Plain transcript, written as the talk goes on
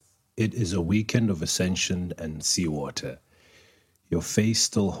It is a weekend of ascension and seawater. Your face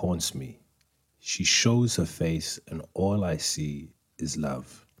still haunts me. She shows her face, and all I see is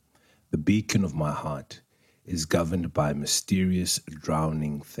love. The beacon of my heart is governed by mysterious,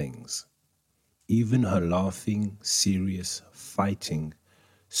 drowning things. Even her laughing, serious, fighting,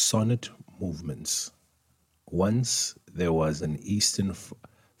 sonnet movements. Once there was an eastern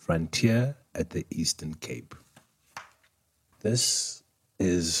frontier at the Eastern Cape. This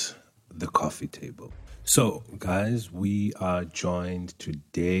is the coffee table. So, guys, we are joined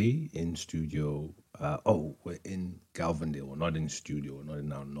today in studio. We're in Galvandale. We're not in studio. We're not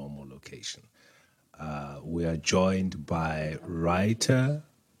in our normal location. We are joined by writer,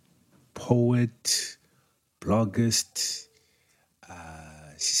 poet, bloggist.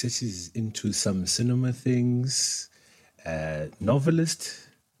 She says she's into some cinema things. Novelist.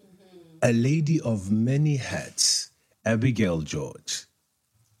 A lady of many hats. Abigail George.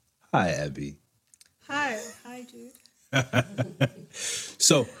 Hi, Abby. Hi, dude.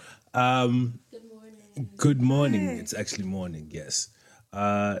 So, Good morning. good morning. Hi. It's actually morning, yes.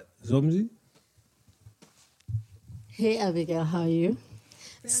 Zomzi? Hey, Abigail, how are you?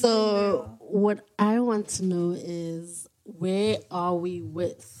 So, So, what I want to know is where are we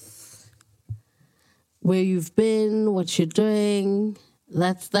with where you've been, what you're doing?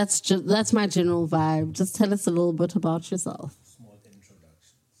 That's my general vibe. Just tell us a little bit about yourself. Small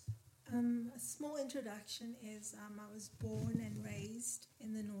introductions. a small introduction is I was born and raised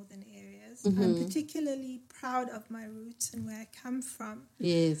in the northern areas. Mm-hmm. I'm particularly proud of my roots and where I come from.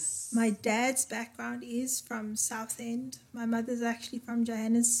 Yes. My dad's background is from Southend. My mother's actually from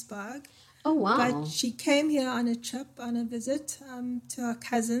Johannesburg. Oh wow. But she came here on a trip, on a visit to her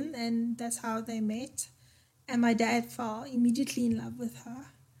cousin, and that's how they met. And my dad fell immediately in love with her.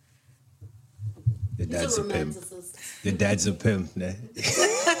 Your dad's a pimp. romanticist. Your dad's a pimp, ne?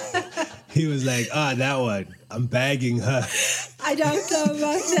 He was like, that one. I'm bagging her. I don't know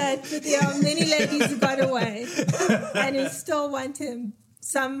about that, but there are many ladies who got away and who still want him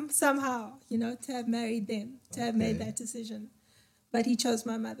somehow, to have married them, to have made Okay. that decision. But he chose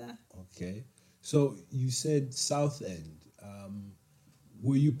my mother. Okay. So you said South End.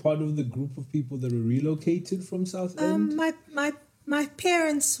 Were you part of the group of people that were relocated from South End? My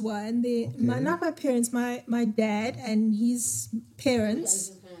parents were, and not my parents, my dad and his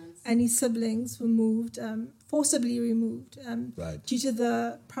parents and his siblings were moved, forcibly removed, Right. due to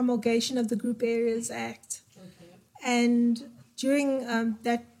the promulgation of the Group Areas Act. Okay. And during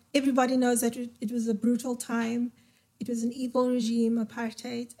that, everybody knows that it was a brutal time. It was an evil regime,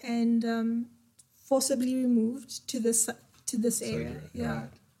 apartheid, and forcibly removed to this area. Yeah. Right.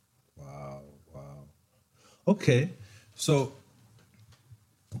 Wow. Okay. So,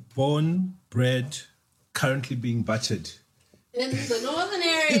 born, bred, currently being buttered In the northern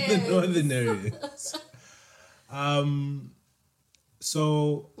areas. in the northern areas.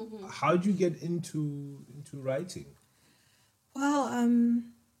 So, how'd you get into writing? Well,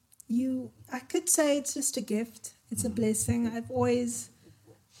 I could say it's just a gift. It's a blessing. I've always,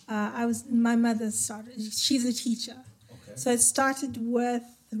 my mother she's a teacher. Okay. So it started with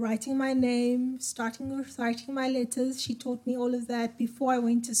writing my name, starting with writing my letters. She taught me all of that before I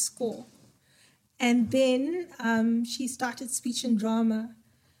went to school. And then she started speech and drama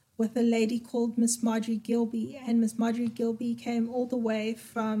with a lady called Miss Marjorie Gilby. And Miss Marjorie Gilby came all the way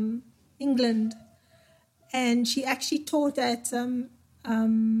from England. And she actually taught at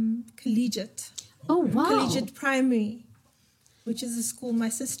Collegiate. Oh wow. Collegiate Primary, which is a school my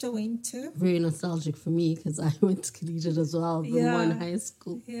sister went to. Very nostalgic for me because I went to collegiate as well, Vermont High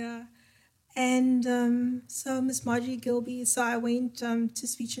School. Yeah. And so Miss Marjorie Gilby, so I went to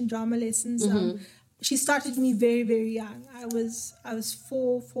speech and drama lessons. She started me very, very young. I was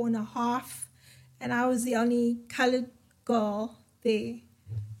 4 and a half, and I was the only colored girl there.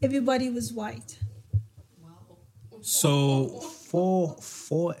 Everybody was white. Wow. So,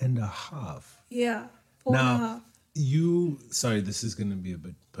 four and a half. Yeah, 4 and a half. Now, sorry, this is going to be a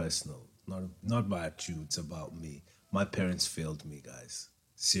bit personal. Not about you, it's about me. My parents failed me, guys.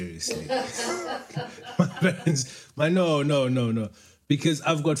 Seriously. My parents, no. Because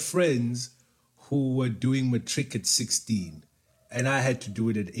I've got friends who were doing matric at 16 and I had to do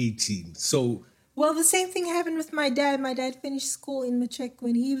it at 18. So, Well, the same thing happened with my dad. My dad finished school in matric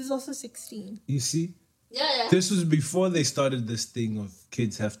when he was also 16. you see, Yeah. this was before they started this thing of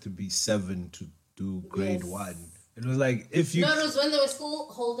kids have to be 7 to do grade Yes. 1. It was like, if you... No, it was when they were still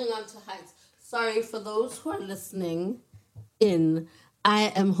holding on to heights. Sorry, for those who are listening in,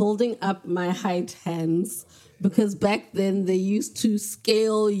 I am holding up my height hands because back then they used to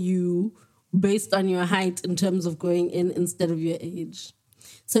scale you based on your height in terms of going in instead of your age.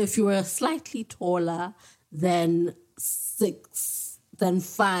 So if you were slightly taller than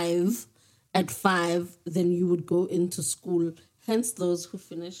 5, at 5, then you would go into school. Hence those who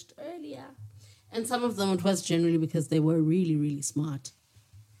finished earlier. And some of them, it was generally because they were really, really smart.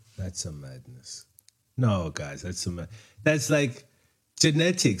 That's a madness. No, guys, that's like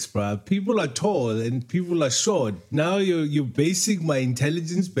genetics, bro. People are tall and people are short. Now you're basing my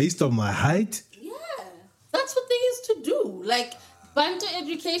intelligence based on my height? Yeah, that's what they used to do. Like, Bantu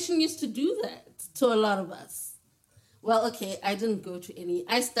education used to do that to a lot of us. Well, okay, I didn't go to any.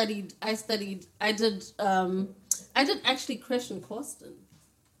 I did actually creche in Corsten.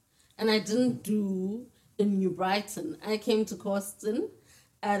 And I didn't do in New Brighton. I came to Corsten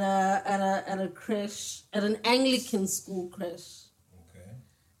at a creche, at an Anglican school creche. Okay.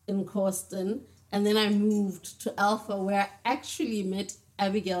 In Corsten. And then I moved to Alpha, where I actually met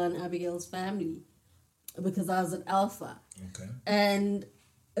Abigail and Abigail's family because I was at Alpha. Okay. And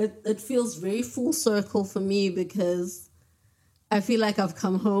it feels very full circle for me because I feel like I've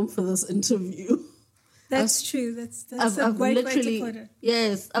come home for this interview. That's true. That's a great way to put it.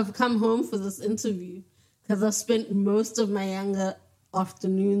 Yes, I've come home for this interview because I've spent most of my younger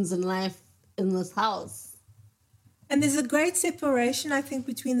afternoons in life in this house. And there's a great separation, I think,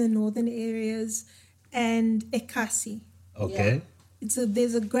 between the northern areas and Ekasi. Okay. Yeah.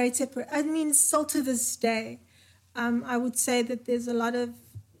 There's a great separation. I mean, still to this day, I would say that there's a lot of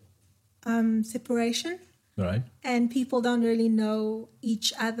separation. Right. And people don't really know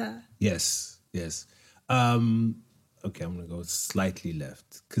each other. Yes. Okay, I'm going to go slightly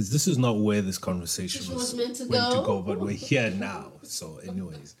left because this is not where this conversation was meant to go, but we're here now. So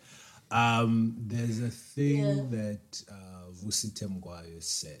anyways, there's a thing that Vusi Temgwayo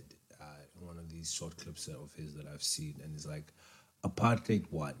said in one of these short clips of his that I've seen, and it's like, apartheid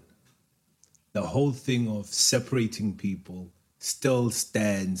won. The whole thing of separating people still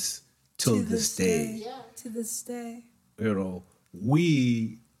stands till this day. Yeah, to this day. You know,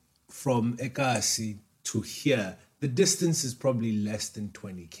 we from Ekasi to here, the distance is probably less than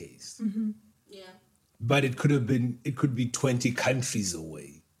 20 Ks. Mm-hmm. Yeah. But it could be 20 countries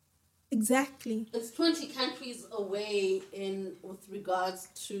away. Exactly. It's 20 countries away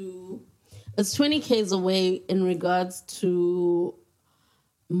it's 20 Ks away in regards to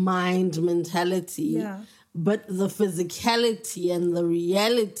mind mentality. Yeah. But the physicality and the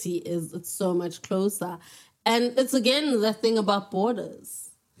reality is it's so much closer. And it's again the thing about borders.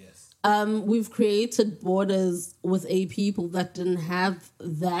 We've created borders with a people that didn't have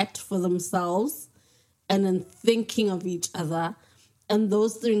that for themselves and in thinking of each other. And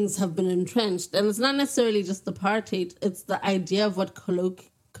those things have been entrenched. And it's not necessarily just apartheid. It's the idea of what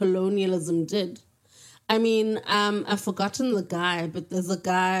colonialism did. I mean, I've forgotten the guy, but there's a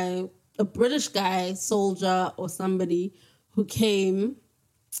British guy, soldier or somebody who came,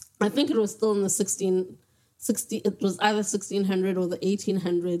 I think it was still in the it was either 1600 or the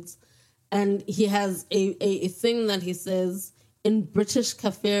 1800s. And he has a thing that he says, in British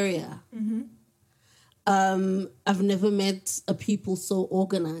Kaffraria, I've never met a people so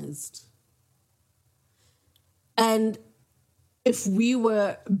organized. And if we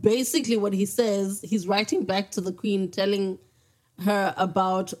were, basically what he says, he's writing back to the Queen, telling her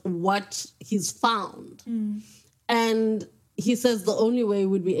about what he's found. And he says the only way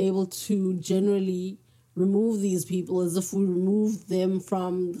we'd be able to generally remove these people is if we remove them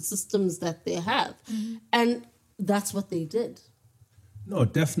from the systems that they have. And that's what they did. No,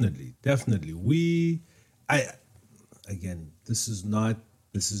 definitely. This is not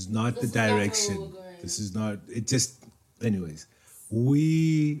the direction. This is not, anyways,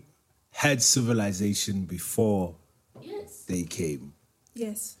 we had civilization before they came.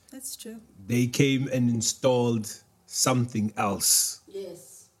 Yes, that's true. They came and installed something else. Yes.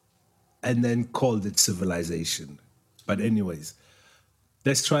 And then called it civilization. But anyways,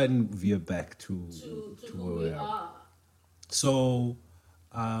 let's try and veer back to where we are. So,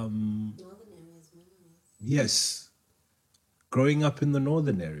 yes, growing up in the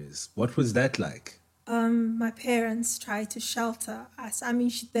northern areas, what was that like? My parents tried to shelter us. I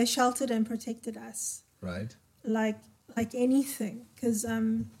mean, they sheltered and protected us. Right. Like anything, because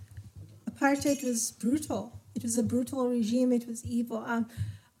apartheid was brutal. It was a brutal regime. It was evil.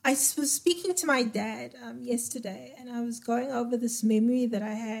 I was speaking to my dad yesterday, and I was going over this memory that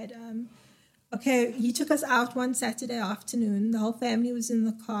I had. He took us out one Saturday afternoon. The whole family was in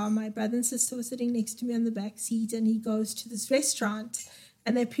the car. My brother and sister were sitting next to me on the back seat, and he goes to this restaurant,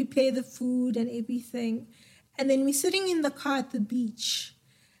 and they prepare the food and everything. And then we're sitting in the car at the beach,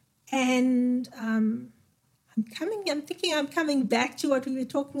 and I'm coming back to what we were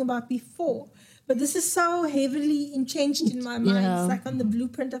talking about before. But this is so heavily entrenched in my mind. Yeah. It's like on the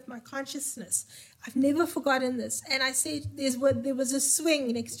blueprint of my consciousness. I've never forgotten this. And I said, there was a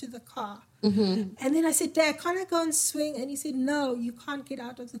swing next to the car. And then I said, Dad, can't I go and swing? And he said, no, you can't get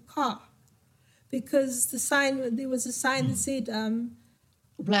out of the car. Because there was a sign that said,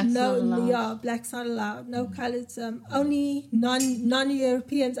 Blacks not allowed. yeah, blacks not allowed. No colors, only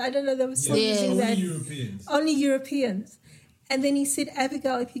non-Europeans. I don't know, they were still using that. Europeans. Only Europeans. And then he said,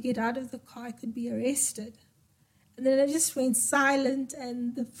 Abigail, if you get out of the car, I could be arrested. And then I just went silent,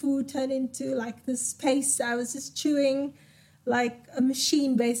 and the food turned into like this paste. I was just chewing like a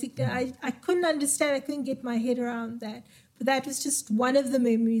machine, basically. I couldn't understand. I couldn't get my head around that. But that was just one of the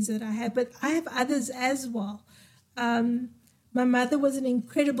memories that I have. But I have others as well. My mother was an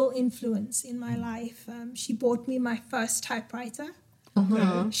incredible influence in my life. She bought me my first typewriter.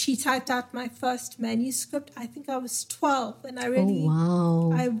 She typed out my first manuscript. I think I was 12, and I really,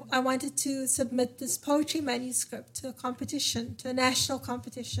 I wanted to submit this poetry manuscript to a competition, to a national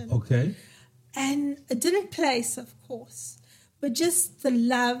competition. Okay. And it didn't place, of course, but just the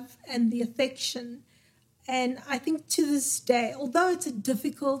love and the affection. And I think to this day, although it's a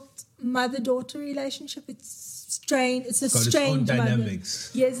difficult mother-daughter relationship, it's strained. It's a strained its own mother.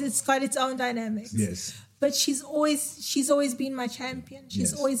 dynamics. Yes, it's got its own dynamics. Yes. But she's always been my champion.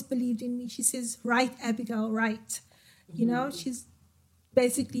 She's Yes. always believed in me. She says, "Write, Abigail, write." You know, she's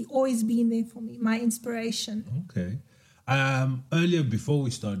basically always been there for me, my inspiration. Okay. Earlier, before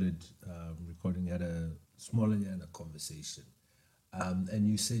we started recording, had a smaller conversation. And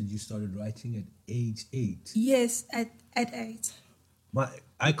you said you started writing at age 8. Yes, at 8.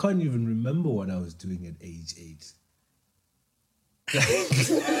 I can't even remember what I was doing at age 8.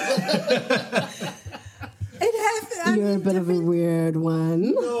 It happened. You're a bit of a weird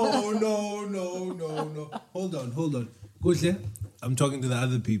one. No. Hold on. Kuhle, I'm talking to the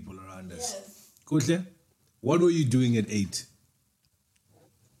other people around us. Yes. Kuhle, what were you doing at 8?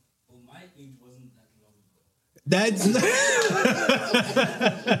 Well, my age wasn't that long ago. That's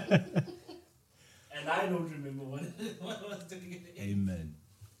And I don't remember what I was doing at the age. Amen.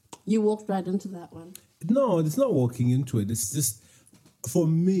 You walked right into that one. No, it's not walking into it. It's just, for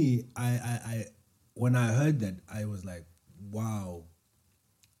me, I when I heard that, I was like, wow.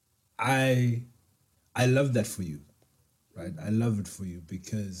 I love that for you, right? I love it for you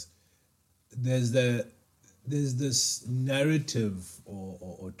because there's this narrative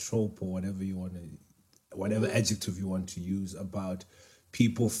or trope or whatever you want to, whatever adjective you want to use about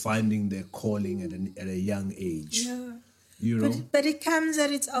people finding their calling at a young age. Yeah. You know? But it comes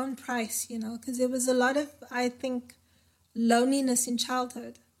at its own price, you know, because there was a lot of, I think, loneliness in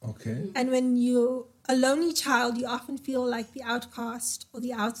childhood. Okay. And when you're a lonely child, you often feel like the outcast or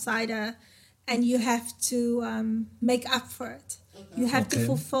the outsider, and you have to make up for it. You have to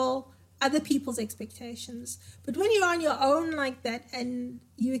fulfill other people's expectations. But when you're on your own like that and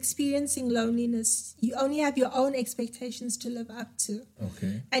you're experiencing loneliness, you only have your own expectations to live up to.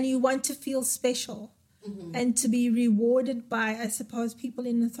 Okay. And you want to feel special and to be rewarded by, I suppose, people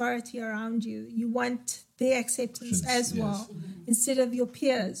in authority around you. You want their acceptance as well, instead of your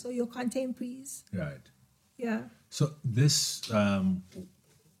peers or your contemporaries. Right. Yeah. So this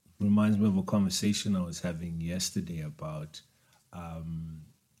reminds me of a conversation I was having yesterday about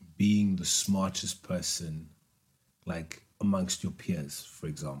being the smartest person, like amongst your peers, for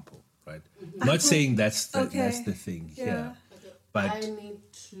example, right? I'm not saying that's the thing here, but I need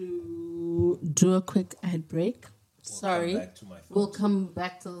to do a quick ad break. Sorry. back to my thoughts. We'll come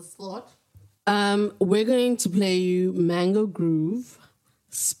back to this thought. We're going to play you Mango Groove,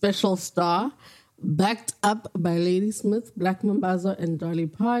 Special Star, backed up by Lady Smith, Black Mambazo, and Dolly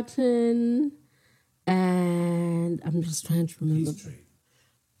Parton. And I'm just trying to remember. Peace Train.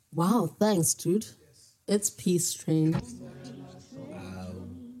 Wow, thanks, dude. It's Peace Train.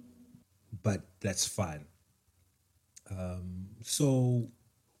 But that's fine. So,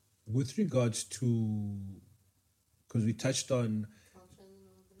 with regards to, because we touched on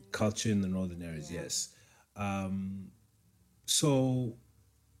culture in the northern areas, yes. So,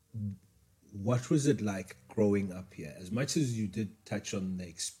 what was it like growing up here? As much as you did touch on the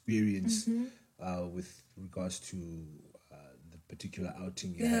experience with regards to the particular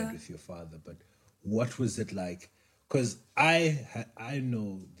outing you had with your father, but what was it like? Because I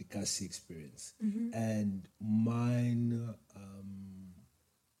know the Kasi experience, and mine.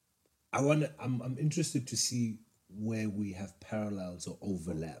 I'm interested to see where we have parallels or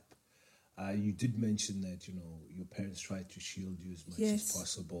overlap. You did mention that your parents tried to shield you as much as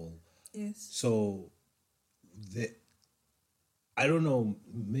possible. Yes. So, I don't know.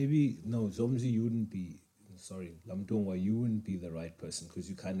 Maybe no, Zomzi, you wouldn't be. Sorry, Lamdongwa, you wouldn't be the right person because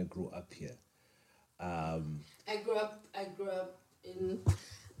you kind of grew up here. I grew up in.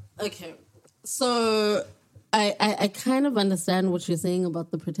 Okay, so I kind of understand what you're saying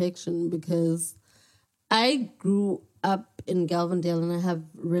about the protection because I grew up in Galvandale and I have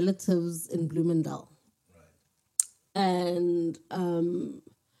relatives in Bloomingdale. And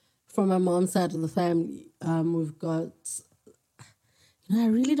from my mom's side of the family, we've got. I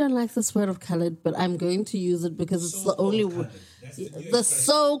really don't like this word of colored, but I'm going to use it because it's the only word. The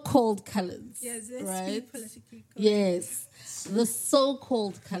so-called colors. Yes, let's right? be politically correct. Yes, the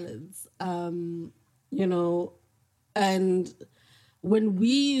so-called colors. And when we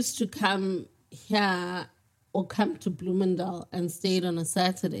used to come here or come to Bloomingdale and stayed on a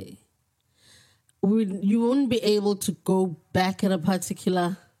Saturday, you wouldn't be able to go back at a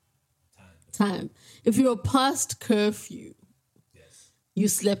particular time. If you were past curfew, you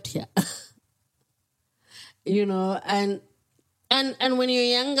slept here. And when you're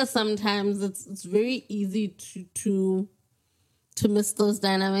younger, sometimes it's very easy to miss those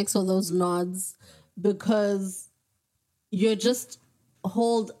dynamics or those nods because you're just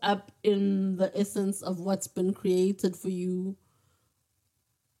holed up in the essence of what's been created for you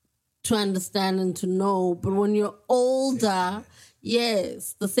to understand and to know. But when you're older,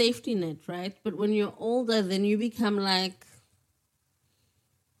 yes, the safety net, right? But when you're older, then you become like,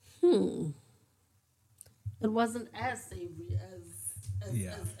 it wasn't as savory as it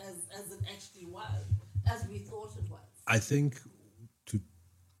actually was, as we thought it was. I think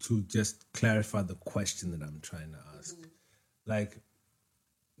to just clarify the question that I'm trying to ask, like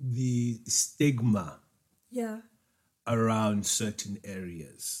the stigma around certain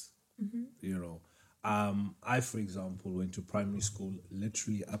areas, I, for example, went to primary school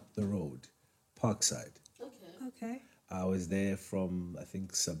literally up the road, Parkside. Okay. I was there from, I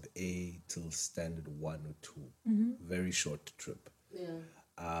think, sub A till standard 1 or 2. Very short trip. Yeah.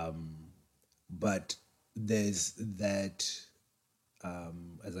 But there's that,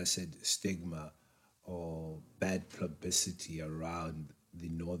 as I said, stigma or bad publicity around the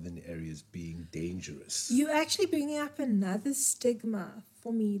northern areas being dangerous. You actually bringing up another stigma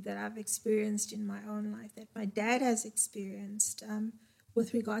for me that I've experienced in my own life, that my dad has experienced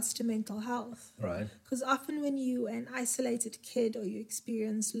with regards to mental health. Right. Because often when you're an isolated kid or you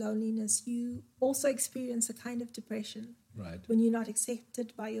experience loneliness, you also experience a kind of depression. Right. When you're not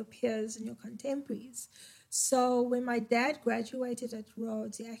accepted by your peers and your contemporaries. So when my dad graduated at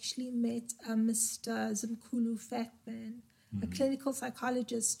Rhodes, he actually met Mr. Zimkulu Fatman, a clinical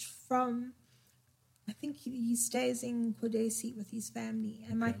psychologist from, I think he stays in Kodesi with his family.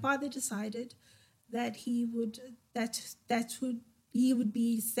 And my father decided that he would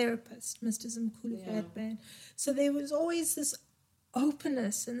be his therapist, Mr. Zimkulu Fatman. So there was always this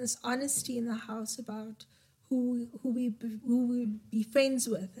openness and this honesty in the house about who we'd be friends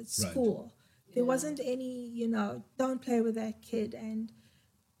with at school. Right. There wasn't any, don't play with that kid and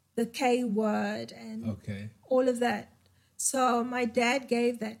the K word and all of that. So my dad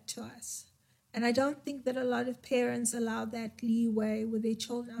gave that to us. And I don't think that a lot of parents allow that leeway with their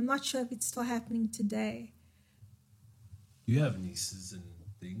children. I'm not sure if it's still happening today. You have nieces and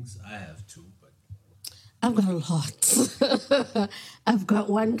things. I have too, but I've got a lot. I've got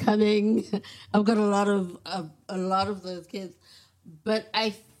one coming. I've got a lot of those kids. But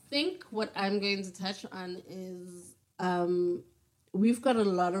I think what I'm going to touch on is we've got a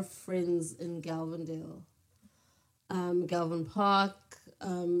lot of friends in Galvandale, Galvin Park,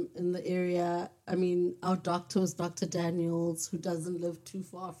 in the area. I mean, our doctor was Dr. Daniels, who doesn't live too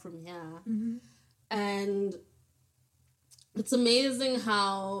far from here. And it's amazing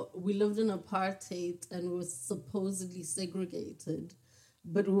how we lived in apartheid and were supposedly segregated,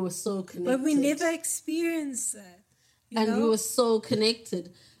 but we were so connected. But we never experienced that. We were so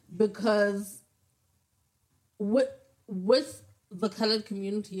connected because with the colored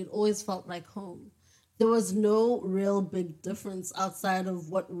community, it always felt like home. There was no real big difference outside of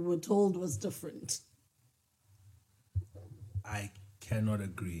what we were told was different. I cannot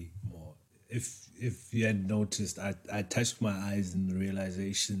agree more. If you had noticed, I touched my eyes in the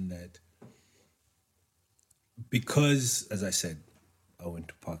realization that because, as I said, I went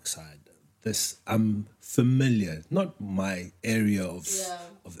to Parkside, I'm familiar, not my area of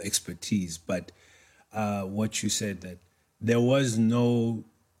expertise, but what you said, that there was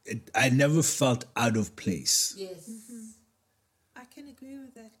I never felt out of place. Yes. I can agree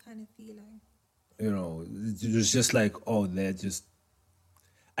with that kind of feeling. It was just like,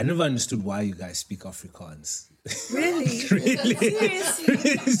 I never understood why you guys speak Afrikaans. Really? Really?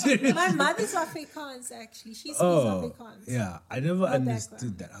 Seriously? My mother's Afrikaans, actually. She speaks Afrikaans. Yeah, I never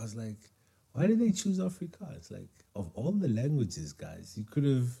understood that. I was like, why did they choose Afrikaans? Like, of all the languages, guys, you could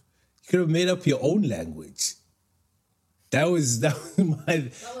have You could have made up your own language. That was my...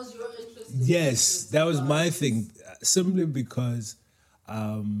 That was your interest. Yes, that was my thing. Simply because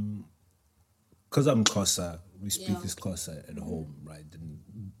I'm Xhosa, we speak Xhosa at home, right? And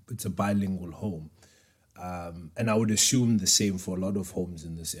it's a bilingual home. And I would assume the same for a lot of homes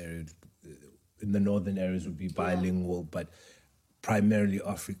in this area. In the northern areas would be bilingual, but primarily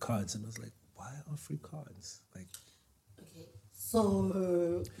Afrikaans. And I was like, why Afrikaans? Like, Okay,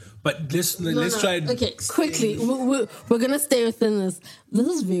 so... But let's try... Okay, quickly, we're going to stay within this. This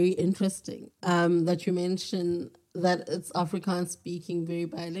is very interesting that you mention that it's Afrikaans speaking, very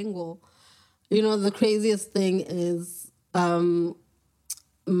bilingual. You know, the craziest thing is one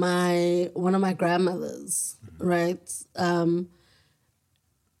of my grandmothers, right?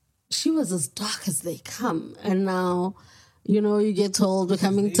 She was as dark as they come. And now, you know, you get told we're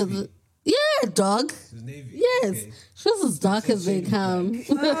coming to the... Yeah, dog. Navy. Yes. Okay. She was as dark as they come. I'm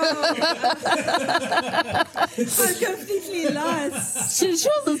completely lost. She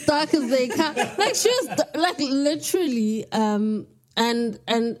was as dark as they come. Like, she was, like, literally... And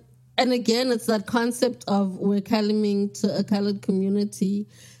again, it's that concept of we're coming to a colored community,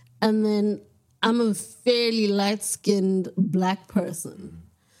 and then I'm a fairly light-skinned black person.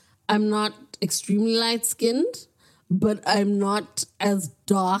 I'm not extremely light-skinned, but I'm not as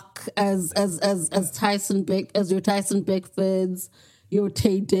dark as Tyson Beck, as your Tyson Beckfords, your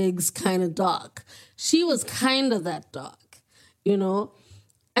Tay Diggs kind of dark. She was kind of that dark, you know?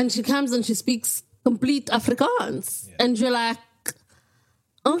 And she comes and she speaks complete Afrikaans. Yeah. And you're like,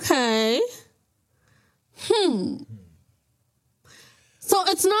 okay. So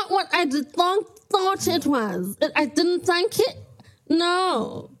it's not what I thought it was. I didn't think it.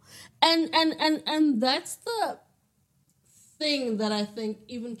 No. And that's the thing that I think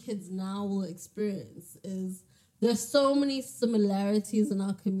even kids now will experience is there's so many similarities in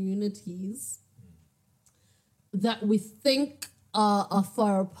our communities that we think are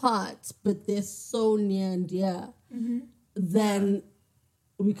far apart, but they're so near and dear than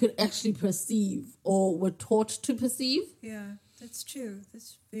we could actually perceive or were taught to perceive. Yeah, that's true.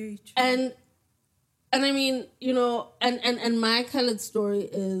 That's very true. And I mean, you know, and my colored story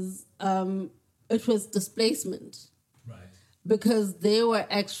is it was displacement. Right. Because they were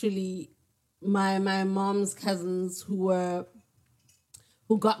actually my mom's cousins who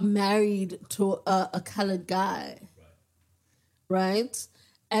got married to a colored guy. Right?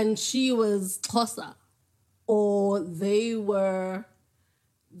 And she was Xhosa, or they were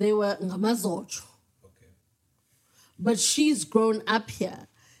Ngamazocho. Okay. But she's grown up here,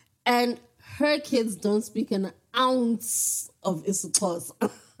 and her kids don't speak an ounce of isiXhosa.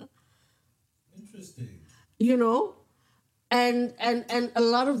 Interesting. You know? And a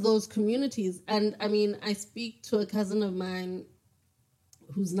lot of those communities, and I mean, I speak to a cousin of mine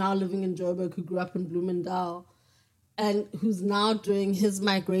who's now living in Joburg, who grew up in Bloemendal, and who's now doing his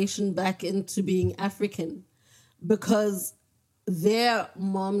migration back into being African because their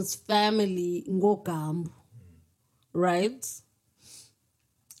mom's family, Ngogambu, right?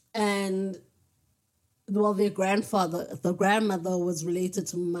 And, well, the grandmother was related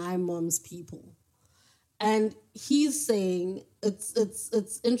to my mom's people. And he's saying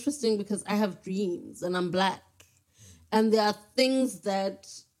it's interesting because I have dreams and I'm black. And there are things that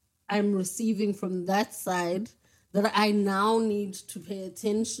I'm receiving from that side that I now need to pay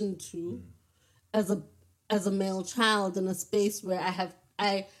attention to as a male child in a space where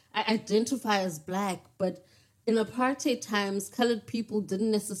I identify as black, but in apartheid times, colored people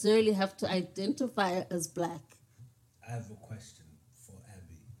didn't necessarily have to identify as black. I have a question for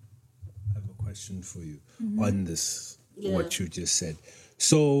Abby. I have a question for you on this, what you just said.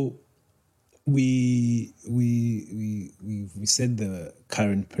 So we said the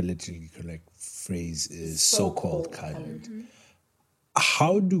current politically correct phrase is so-called colored.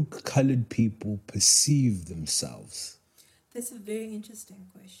 How do colored people perceive themselves? That's a very interesting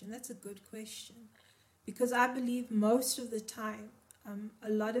question. That's a good question. Because I believe most of the time, a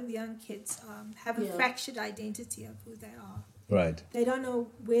lot of young kids have a fractured identity of who they are. Right. They don't know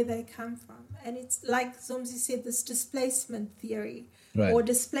where they come from. And it's like Zomzi said, this displacement theory or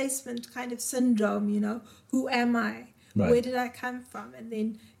displacement kind of syndrome, you know, who am I? Right. Where did I come from? And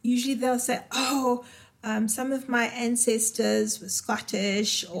then usually they'll say, some of my ancestors were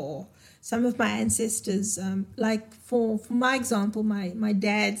Scottish, or some of my ancestors, like for my example, my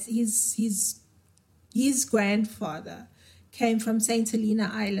dad's, his grandfather came from St. Helena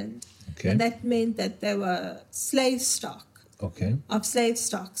Island. Okay. And that meant that they were slave stock. Okay. Of slave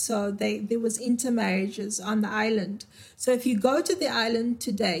stock. So there was intermarriages on the island. So if you go to the island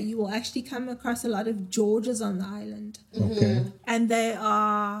today, you will actually come across a lot of Georges on the island. Okay. And they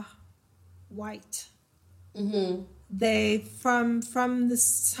are white. Mm-hmm. They from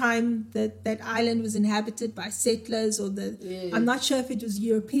this time that island was inhabited by settlers or I'm not sure if it was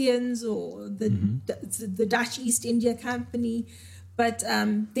Europeans or the Dutch East India Company, but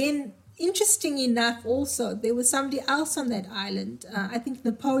then interesting enough also there was somebody else on that island. I think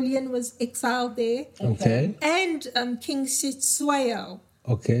Napoleon was exiled there. Okay. And King Sitsueo.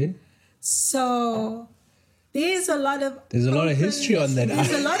 Okay. So there's a lot of history on that island.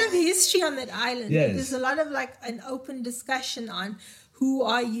 There's a lot of history on that island. Yes. There's a lot of like an open discussion on who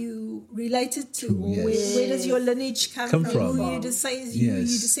are you related to, or where does your lineage come from? Who you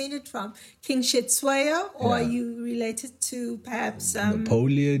descended from? King Shetsueo, or are you related to perhaps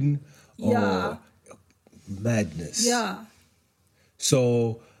Napoleon or madness? Yeah.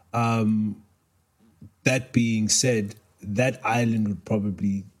 So that being said, that island would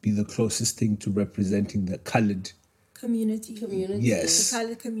probably be the closest thing to representing the colored community. Yes. The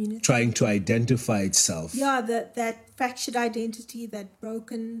colored community. Trying to identify itself. Yeah, that fractured identity, that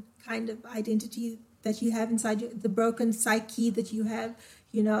broken kind of identity that you have inside you, the broken psyche that you have,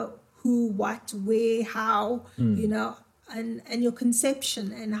 who, what, where, how, and your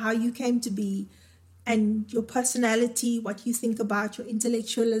conception and how you came to be and your personality, what you think about, your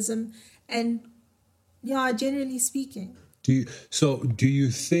intellectualism, and generally speaking. Do you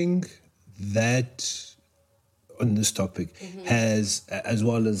think that on this topic has, as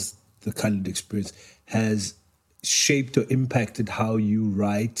well as the colored experience, has shaped or impacted how you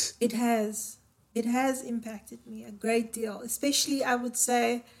write? It has. It has impacted me a great deal, especially I would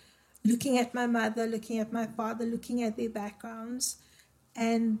say looking at my mother, looking at my father, looking at their backgrounds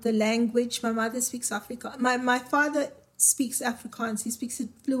and the language. My mother speaks Afrikaans. My father speaks Afrikaans. He speaks it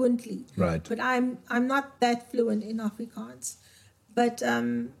fluently. Right. But I'm not that fluent in Afrikaans. But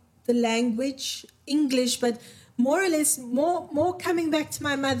the language, English, but more or less more coming back to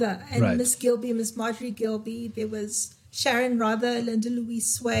my mother and Miss Gilby, Miss Marjorie Gilby. There was Sharon Rother, Linda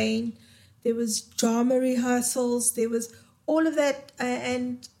Louise Swain. There was drama rehearsals. There was all of that,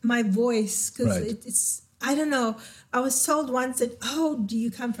 and my voice, because it's I don't know. I was told once that, do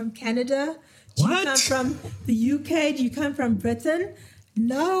you come from Canada? Do you come from the UK? Do you come from Britain?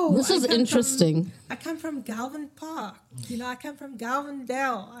 No. This is interesting. I come from Galvin Park. I come from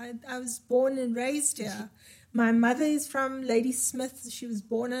Galvindale. I was born and raised here. My mother is from Lady Smith. She was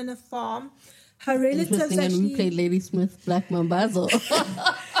born on a farm. Her relatives actually... And we played Lady Smith, Black Mambazo.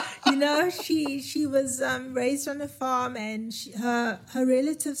 She was raised on a farm, and her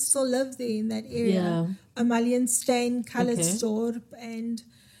relatives still live there in that area. Yeah. Amalienstein, Calitzdorp, and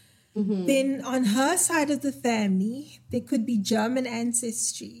then on her side of the family, there could be German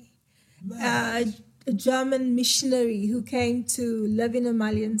ancestry. A German missionary who came to live in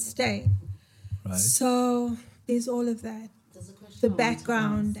Amalienstein. Right. So there's all of that. The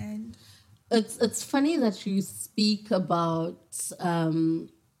background and it's funny that you speak about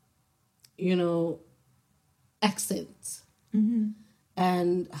accent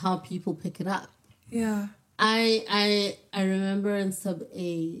and how people pick it up. Yeah. I remember in sub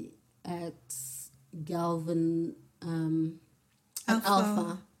A at Galvin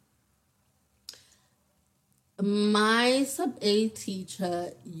Alpha. My sub A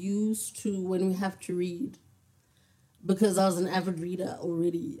teacher used to, when we have to read, because I was an avid reader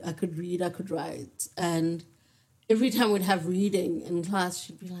already, I could read, I could write, and every time we'd have reading in class,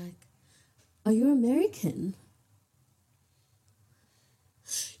 she'd be like, "Are you American?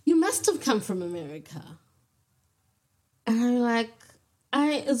 You must have come from America." And I'm like,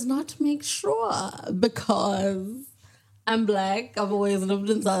 it's not to make sure, because I'm Black. I've always lived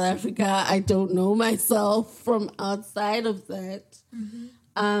in South Africa. I don't know myself from outside of that.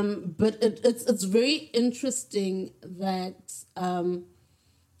 But it's very interesting that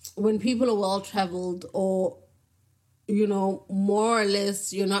when people are well-traveled, or, more or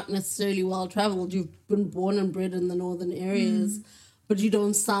less you're not necessarily well-traveled, you've been born and bred in the northern areas, but you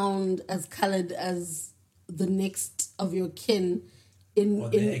don't sound as colored as the next of your kin or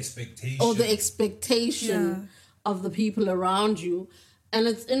the expectation of the people around you. And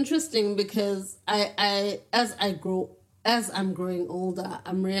it's interesting because as I'm growing older,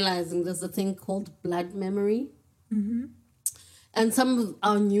 I'm realizing there's a thing called blood memory. And some of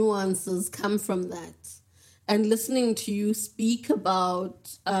our nuances come from that. And listening to you speak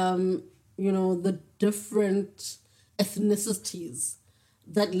about, the different ethnicities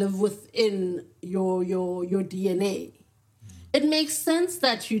that live within your DNA, it makes sense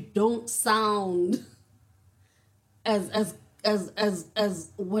that you don't sound as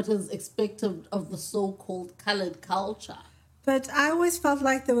what is expected of the so-called colored culture. But I always felt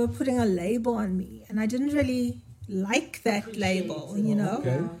like they were putting a label on me, and I didn't really like that label,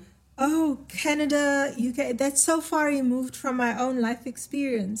 Okay. Oh, Canada, UK, that's so far removed from my own life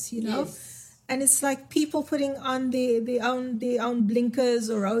experience, you know? Yes. And it's like people putting on their own blinkers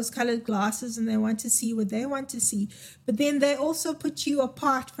or rose-colored glasses, and they want to see what they want to see. But then they also put you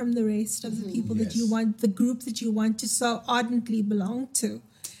apart from the rest of the people that you Yes. want, the group that you want to so ardently belong to,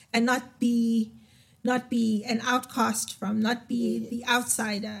 and not be an outcast from, not be the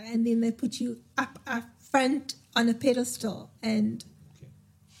outsider. And then they put you up front on a pedestal. And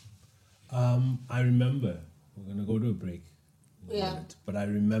I remember, we're going to go to a break in a Yeah. minute, but I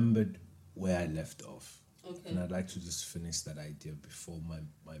remembered where I left off. Okay. And I'd like to just finish that idea before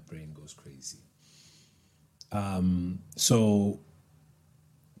my brain goes crazy. So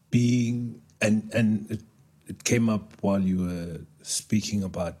being, and it came up while you were speaking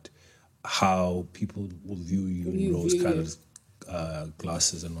about how people will view you in rose-colored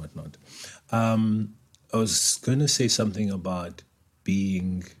glasses and whatnot. I was going to say something about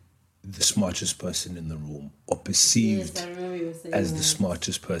being the smartest person in the room, or perceived Yes, I remember you were saying as that. the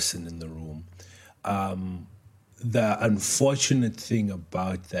smartest person in the room. The unfortunate thing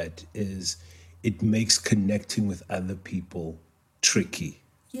about that is it makes connecting with other people tricky.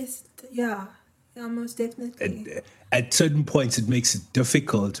 yes, yeah, most definitely. At certain points, it makes it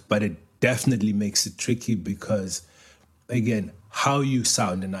difficult, but it definitely makes it tricky because, again, how you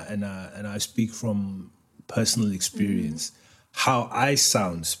sound, and I speak from personal experience, how I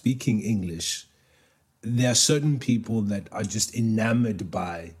sound speaking English. There are certain people that are just enamored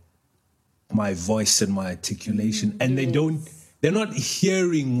by my voice and my articulation, and they're not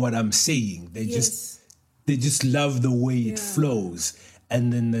hearing what I'm saying. They just love the way it flows.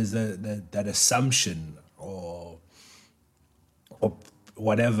 And then there's that assumption or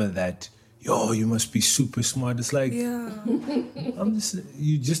whatever that, you must be super smart. It's like, you're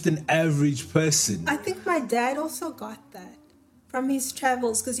just an average person. I think my dad also got that from his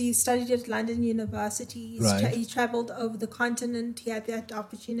travels, because he studied at London University. Right. He traveled over the continent. He had that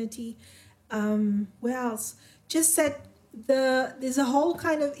opportunity. Where else? Just that there's a whole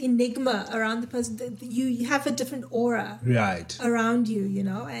kind of enigma around the person. You have a different aura Right. around you,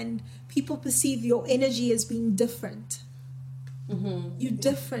 and people perceive your energy as being different. You're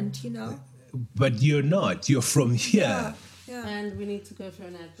different, But you're not. You're from here. Yeah. And we need to go for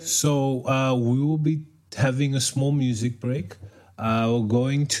an ad break. So we will be having a small music break. We're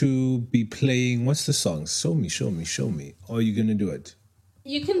going to be playing, what's the song? Show me, show me, show me. Or are you going to do it?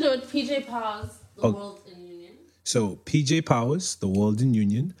 You can do it. PJ Powers, The World in Union. So PJ Powers, The World in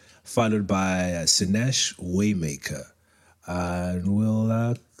Union, followed by Sinesh Waymaker. And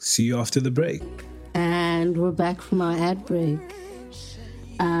we'll see you after the break. And we're back from our ad break.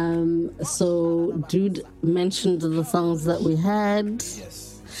 So Dude mentioned the songs that we had.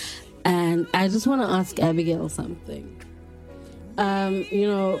 Yes. And I just want to ask Abigail something.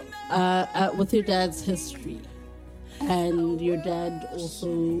 With your dad's history and your dad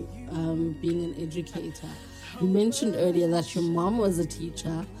also being an educator, you mentioned earlier that your mom was a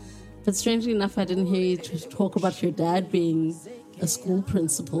teacher, but strangely enough, I didn't hear you talk about your dad being a school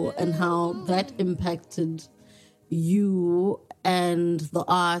principal and how that impacted you and the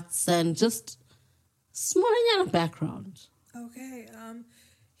arts and just small kind of background. Okay.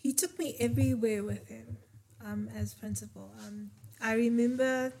 He took me everywhere with him as principal. I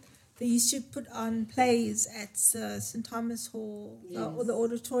remember they used to put on plays at St. Thomas Hall, or the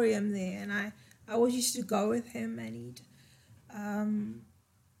auditorium there, and I always used to go with him, and he'd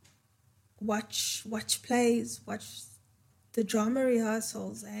watch plays, watch the drama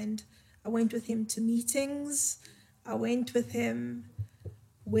rehearsals, and I went with him to meetings. I went with him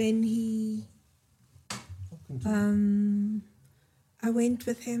when he I went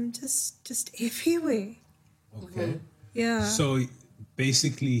with him just everywhere. Okay. Yeah. So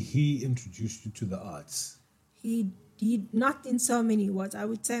basically, he introduced you to the arts. He not in so many words. I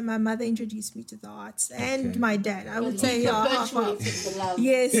would say my mother introduced me to the arts, and my dad. I would say half. The love.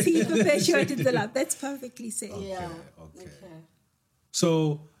 Yes, he perpetuated the love. That's perfectly said. Yeah. Okay.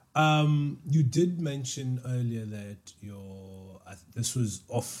 So you did mention earlier that this was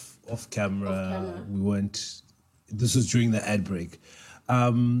off camera. We weren't. This was during the ad break.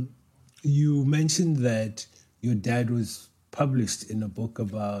 You mentioned that your dad was published in a book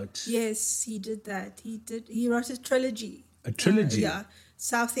about... Yes, he did that. He wrote a trilogy. A trilogy? Yeah.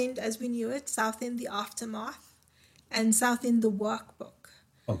 Southend as we knew it, Southend the Aftermath, and Southend the Workbook.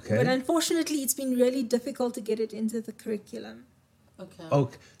 Okay. But unfortunately, it's been really difficult to get it into the curriculum.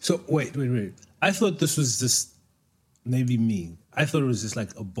 Okay. So, wait. I thought this was just... Maybe me. I thought it was just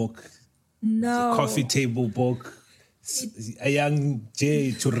like a book. No. A coffee table book. a young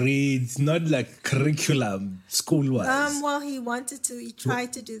Jay to read, not like curriculum, school-wise. Well, he wanted to. He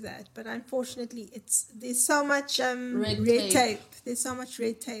tried to do that, but unfortunately, there's so much red tape. There's so much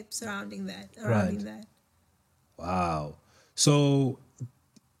red tape surrounding that. Wow. So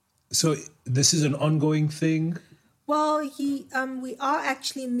this is an ongoing thing. Well, we are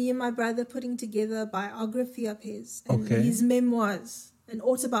actually, me and my brother, putting together a biography of his and his memoirs. An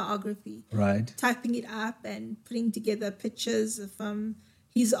autobiography, right? Typing it up and putting together pictures of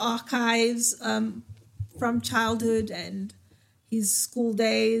his archives from childhood and his school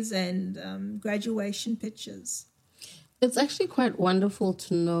days and graduation pictures. It's actually quite wonderful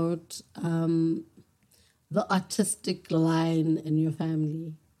to note the artistic line in your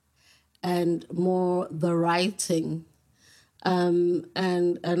family and more the writing. And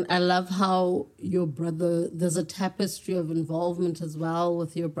I love how your brother, there's a tapestry of involvement as well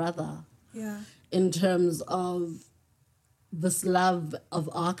with your brother. Yeah. In terms of this love of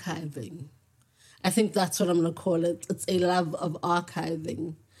archiving. I think that's what I'm going to call it. It's a love of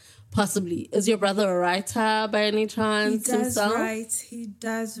archiving. Possibly. Is your brother a writer by any chance? He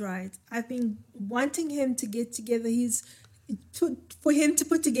does write. I've been wanting him to get together for him to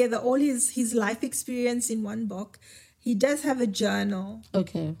put together all his life experience in one book. He does have a journal.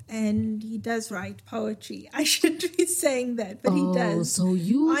 Okay. And he does write poetry. I shouldn't be saying that, but he does. So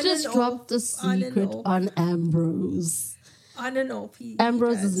you just dropped the secret on Ambrose. On and off.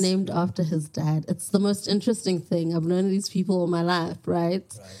 Ambrose is named after his dad. It's the most interesting thing. I've known these people all my life, right?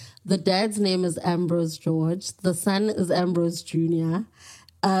 The dad's name is Ambrose George. The son is Ambrose Jr.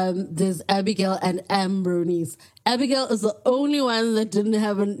 There's Abigail and Ambrose. Abigail is the only one that didn't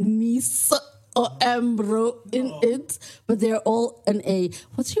have a niece or Ambro in it, but they're all an A.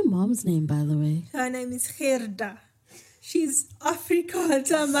 What's your mom's name, by the way? Her name is Gerda. She's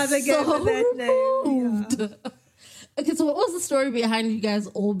Afrikaans. Her mother gave her that name. Yeah. Okay, so what was the story behind you guys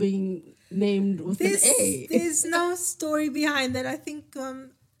all being named with an A? There's no story behind that. I think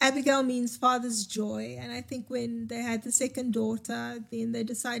Abigail means father's joy, and I think when they had the second daughter, then they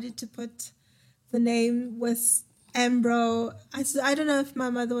decided to put the name with Ambro. I don't know if my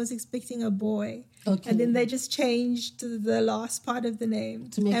mother was expecting a boy. Okay. And then they just changed the last part of the name.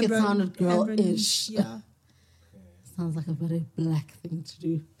 To make it sound girl-ish. Yeah. Sounds like a very black thing to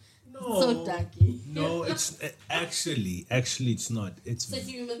do. No. So darky. No, it's actually it's not. It's a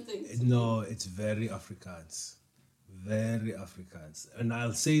human thing. No, it's very Afrikaans. Very Afrikaans. And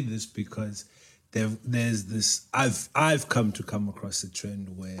I'll say this because there's this, I've come across a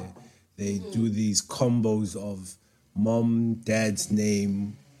trend where they do these combos of mom, dad's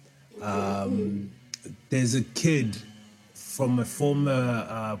name. There's a kid from a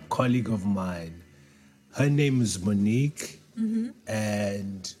former colleague of mine. Her name is Monique,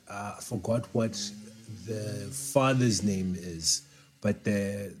 and I forgot what the father's name is, but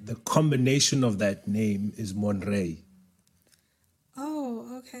the combination of that name is Monray.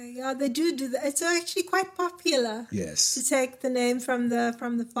 Oh, okay. Yeah, they do that. It's actually quite popular. Yes. To take the name from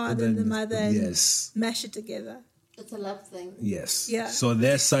the father and the mother and mash it together. It's a love thing. Yes. Yeah. So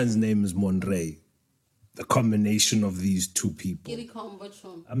their son's name is Monray. The combination of these two people.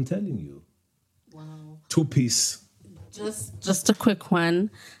 I'm telling you. Wow. Two-piece. Just a quick one.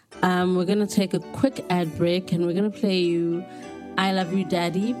 We're going to take a quick ad break and we're going to play you I Love You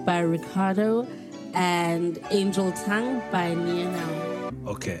Daddy by Ricardo and Angel Tongue by Nia Now.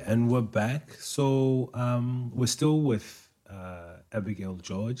 Okay, and we're back. So we're still with Abigail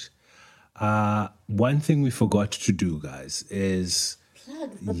George. One thing we forgot to do, guys, is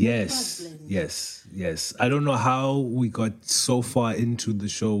yes. I don't know how we got so far into the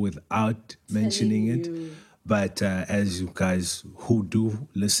show without mentioning it. But as you guys who do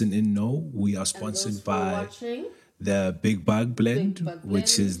listen in know, we are sponsored by the Big Bag Blend,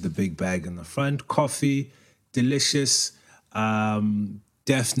 which is the big bag in the front. Coffee, delicious.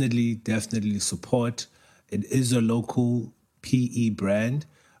 Definitely support. It is a local PE brand.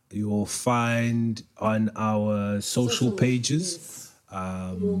 You'll find on our social pages.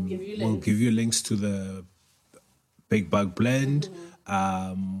 We'll give you links to the Big Bag Blend.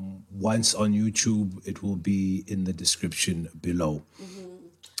 Once on YouTube, it will be in the description below.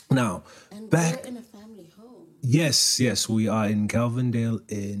 Now, and back we're in a family home. Yes, we are in Galvindale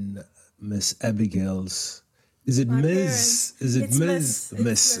in Miss Abigail's. Is it My Ms.? parents. Is it It's Ms.?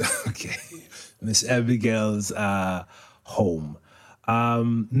 Miss. Okay, Miss Abigail's home.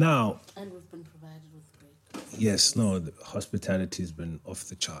 Now, And we've been provided with great. yes, no, the hospitality has been off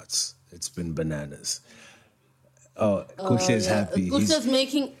the charts. It's been bananas. Oh, Kushe's happy.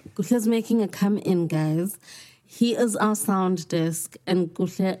 Kushe's making a come in, guys. He is our sound desk, and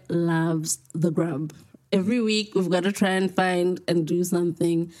Kushe loves the grub. Every week, we've got to try and find and do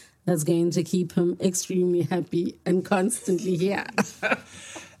something that's going to keep him extremely happy and constantly here.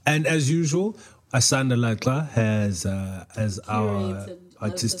 And as usual, Asanda Latla has as our Curated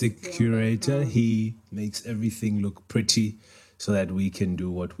artistic artistic curator. He makes everything look pretty so that we can do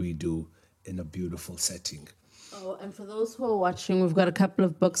what we do in a beautiful setting. Oh, and for those who are watching, we've got a couple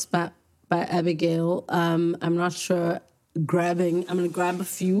of books by Abigail. I'm not sure. I'm going to grab a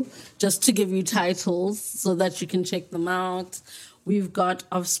few just to give you titles so that you can check them out. We've got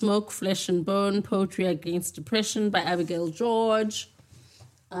Of Smoke, Flesh and Bone, Poetry Against Depression by Abigail George.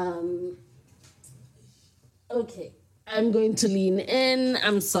 Okay, I'm going to lean in.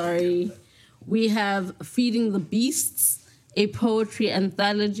 I'm sorry. We have Feeding the Beasts, a poetry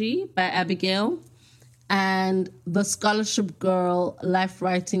anthology by Abigail, and The Scholarship Girl, Life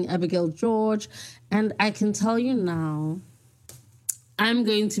Writing, Abigail George. And I can tell you now, I'm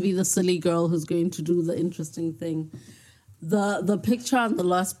going to be the silly girl who's going to do the interesting thing. The picture on the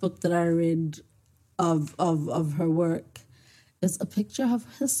last book that I read of her work is a picture of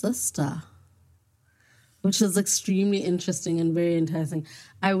her sister, which is extremely interesting and very enticing.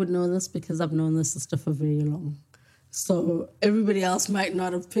 I would know this because I've known the sister for very long. So everybody else might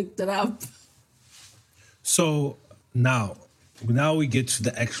not have picked it up. So now we get to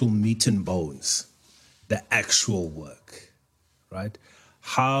the actual meat and bones, the actual work, right?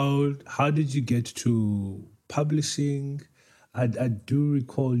 How did you get to publishing? I do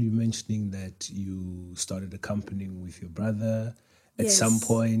recall you mentioning that you started a company with your brother at Yes. some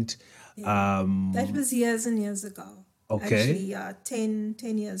point. That was years and years ago. Okay. Actually,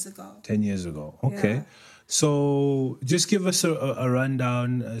 10 years ago. 10 years ago. Okay. Yeah. So just give us a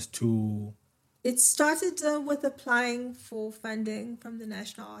rundown as to... It started with applying for funding from the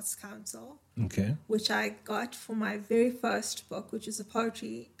National Arts Council, Okay. which I got for my very first book, which is a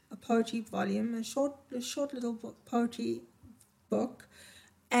poetry volume, a short little poetry book,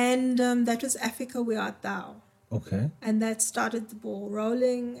 and that was Africa, Where Art Thou? Okay. And that started the ball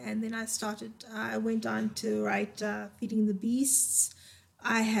rolling. And then I went on to write Feeding the Beasts.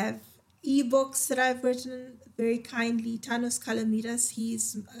 I have ebooks that I've written very kindly. Tanos Kalamidas,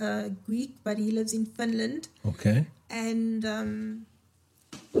 he's Greek, but he lives in Finland. Okay. And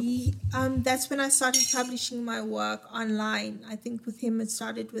that's when I started publishing my work online. I think with him it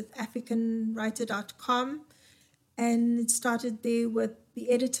started with AfricanWriter.com. And it started there with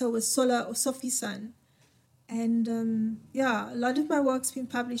the editor was Sola Osofi-san. And a lot of my work's been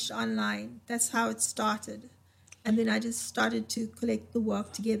published online. That's how it started. And then I just started to collect the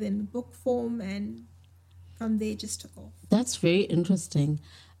work together in book form, and from there just took off. That's very interesting.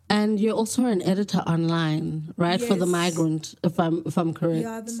 And you're also an editor online, right? For The Yes. Migrant, if I'm correct.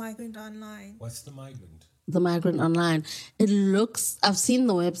 Yeah, The Migrant Online. What's The Migrant? The Migrant Online. I've seen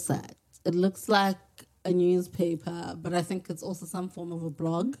the website. It looks like a newspaper, but I think it's also some form of a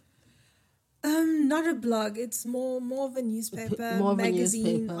blog. Not a blog. It's more of a newspaper, More of a magazine,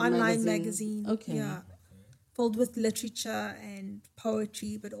 newspaper, online magazine. magazine. Okay. Yeah. Filled with literature and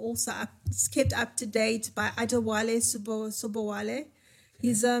poetry, but also it's kept up to date by Adewale Sobowale.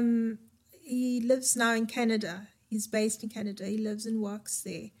 He lives now in Canada. He's based in Canada. He lives and works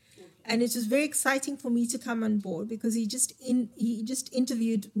there. And it was very exciting for me to come on board because he just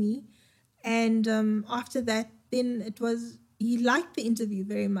interviewed me, and after that, then he liked the interview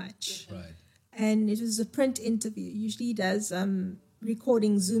very much. Right. And it was a print interview. Usually he does Zoom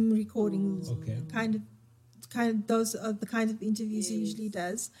recordings, Okay. kind of those are the kind of interviews he usually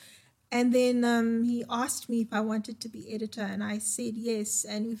does. And then he asked me if I wanted to be editor, and I said yes.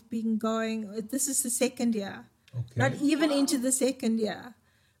 And we've been going. This is the second year, Okay. not even into the second year,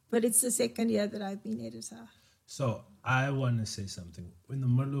 but it's the second year that I've been editor. So I want to say something. In the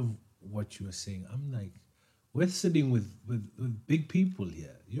middle of what you were saying, I'm like, we're sitting with big people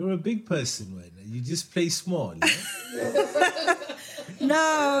here. You're a big person, right? You just play small. Yeah?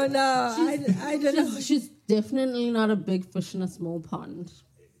 No, I don't know. She's definitely not a big fish in a small pond.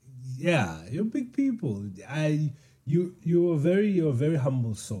 Yeah, you're big people. You're a very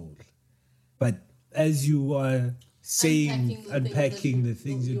humble soul. But as you are saying, unpacking the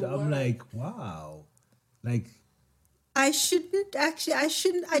things you do, I'm like, wow. Like, I shouldn't.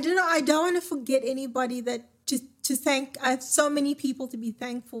 I don't know. I don't want to forget anybody to thank. I have so many people to be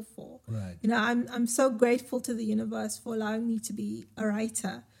thankful for. right. You know, I'm so grateful to the universe for allowing me to be a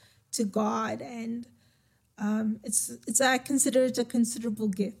writer, to God, and I consider it a considerable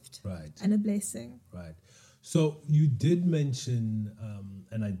gift, Right. and a blessing. Right. So you did mention,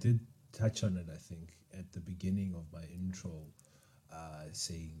 and I did touch on it, I think, at the beginning of my intro,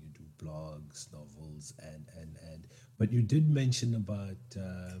 saying you do blogs, novels, and but you did mention about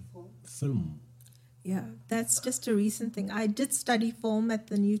film. Yeah, that's just a recent thing. I did study film at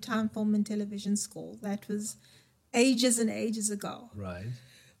the Newtown Film and Television School. That was ages and ages ago. Right.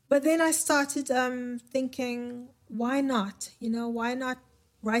 But then I started thinking, why not? Why not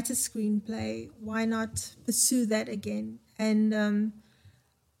write a screenplay? Why not pursue that again? And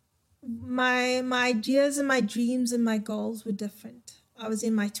my ideas and my dreams and my goals were different. I was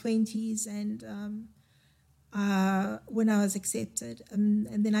in my 20s and when I was accepted.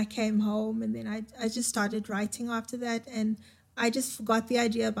 And then I came home and then I just started writing after that. And I just forgot the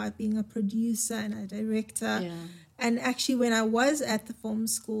idea about being a producer and a director. Yeah. And actually, when I was at the film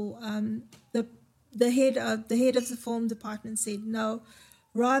school, the head of the film department said, no,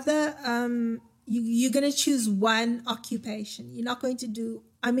 rather you're going to choose one occupation. You're not going to do.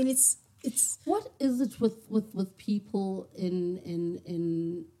 I mean, it's. What is it with people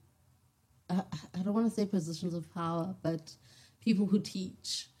in I don't want to say positions of power, but people who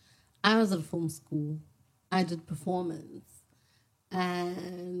teach? I was at film school. I did performance.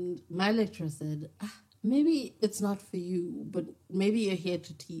 And my lecturer said, maybe it's not for you, but maybe you're here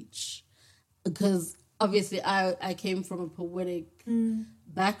to teach. Because obviously I came from a poetic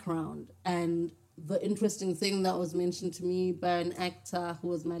background, and the interesting thing that was mentioned to me by an actor who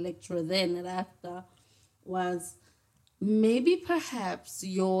was my lecturer then at AFTA was maybe perhaps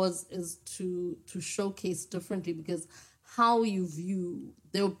yours is to showcase differently, because how you view,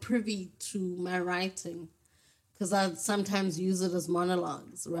 they were privy to my writing, because I'd sometimes use it as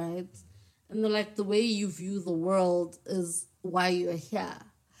monologues, right? And they're like, the way you view the world is why you're here,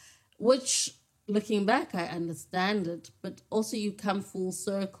 which looking back, I understand it, but also you come full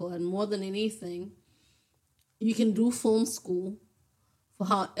circle, and more than anything, you can do film school for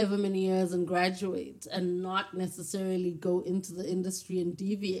however many years and graduate and not necessarily go into the industry and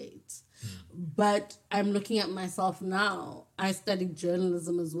deviate. But I'm looking at myself now. I studied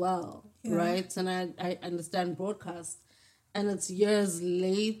journalism as well, right? And I understand broadcast. And it's years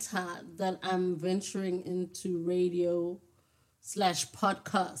later that I'm venturing into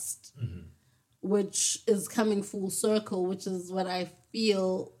radio/podcast, which is coming full circle, which is what I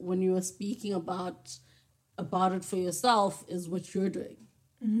feel when you were speaking about it for yourself is what you're doing.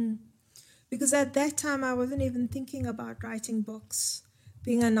 Mm-hmm. Because at that time, I wasn't even thinking about writing books,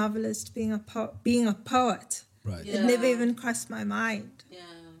 being a novelist, being a poet. Right. It never even crossed my mind. Yeah.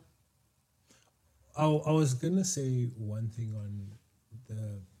 I was going to say one thing on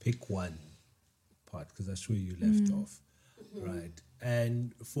the pick one part, because that's where you left off, right?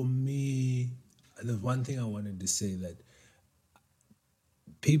 And for me, the one thing I wanted to say that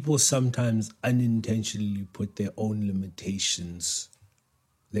people sometimes unintentionally put their own limitations,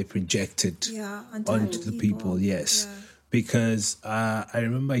 they project it onto the people, yes. Yeah. Because I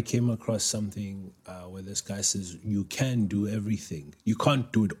remember I came across something where this guy says, you can do everything. You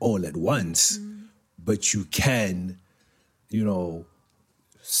can't do it all at once, but you can,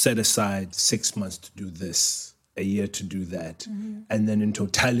 set aside 6 months to do this, a year to do that. And then in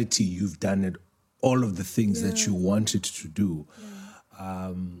totality, you've done it, all of the things that you wanted to do.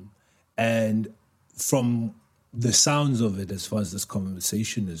 Yeah. And from the sounds of it, as far as this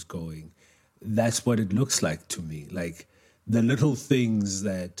conversation is going, that's what it looks like to me. Like the little things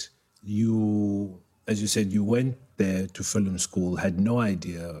that you, as you said, you went there to film school, had no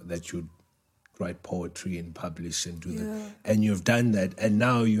idea that you'd write poetry and publish and do that. And you've done that. And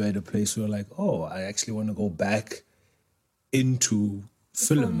now you're at a place where you're like, oh, I actually want to go back into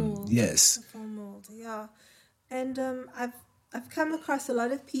film. Yes. The film mold, yeah. And I've come across a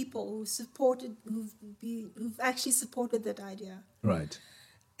lot of people who've actually supported that idea. Right.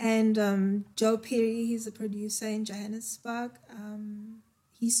 And Joe Perry, he's a producer in Johannesburg.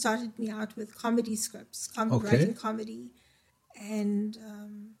 He started me out with comedy scripts, writing comedy. And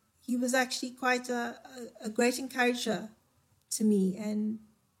he was actually quite a great encourager to me and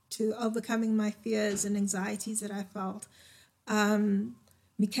to overcoming my fears and anxieties that I felt.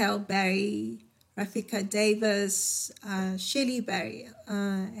 Mikhail Barry, Rafika Davis, Shelley Barry,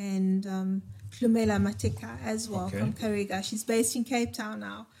 and Hlumela Matika as well from Kariga. She's based in Cape Town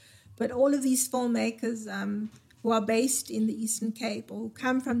now. But all of these filmmakers who are based in the Eastern Cape or who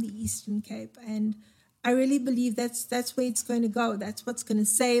come from the Eastern Cape. And I really believe that's where it's going to go. That's what's going to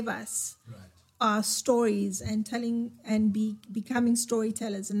save us. Right. Our stories and telling and becoming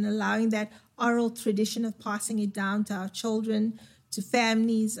storytellers and allowing that oral tradition of passing it down to our children, to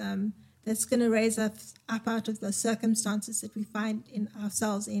families, that's going to raise us up out of the circumstances that we find in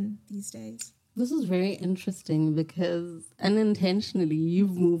ourselves in these days. This is very interesting because unintentionally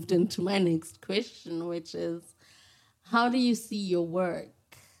you've moved into my next question, which is, how do you see your work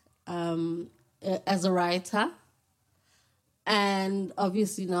as a writer And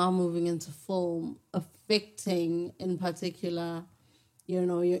obviously now moving into film, affecting in particular, your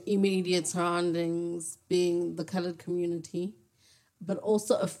immediate surroundings, being the colored community, but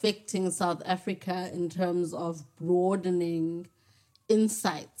also affecting South Africa in terms of broadening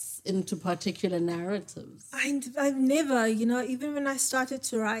insights into particular narratives. I've never, even when I started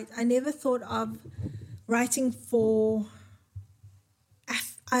to write, I never thought of writing for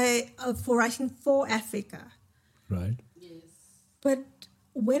writing for Africa. Right. Yes. But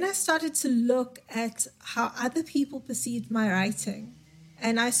when I started to look at how other people perceived my writing,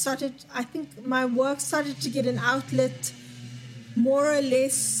 and I think my work started to get an outlet more or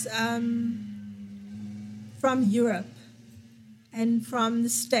less from Europe and from the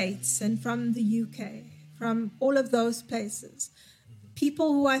States and from the UK, from all of those places.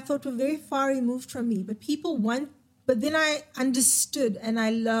 People who I thought were very far removed from me, but then I understood and I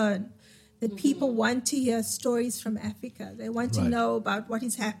learned that people want to hear stories from Africa. They want to know about what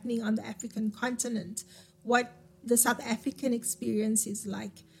is happening on the African continent, what the South African experience is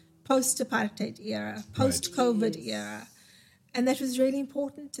like post-apartheid era, post-COVID era. And that was really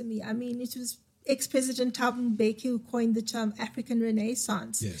important to me. I mean, it was ex-President Thabo Mbeki who coined the term African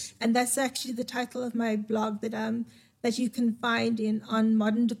Renaissance. Yes. And that's actually the title of my blog that you can find on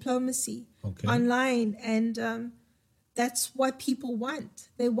Modern Diplomacy online. And that's what people want.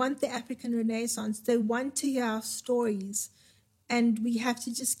 They want the African Renaissance. They want to hear our stories. And we have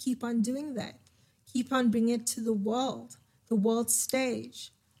to just keep on doing that. Keep on bringing it to the world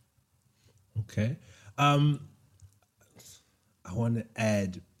stage. Okay. I want to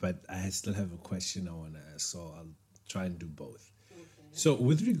add, but I still have a question I want to ask, so I'll try and do both. Okay. So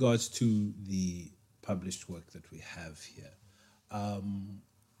with regards to the published work that we have here,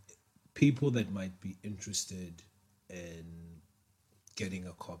 people that might be interested in getting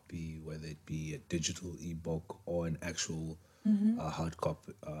a copy, whether it be a digital ebook or an actual hard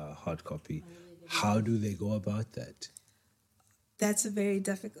copy, how do they go about that? That's a very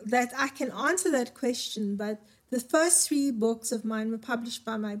difficult. That I can answer that question, but the first 3 books of mine were published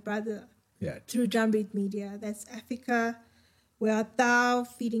by my brother through Drumbeat Media. That's Africa, Where Art Thou,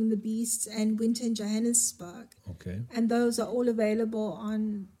 Feeding the Beasts, and Winter in Johannesburg. Okay. And those are all available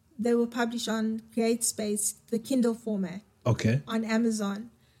they were published on CreateSpace, the Kindle format. Okay. On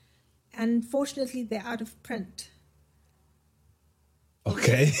Amazon. Unfortunately, they're out of print.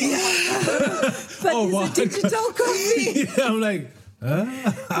 Okay. But it's a digital copy. I'm like,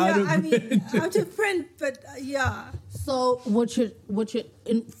 out of print, but So what you're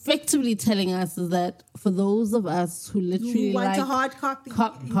effectively telling us is that for those of us who literally want like a hard copy,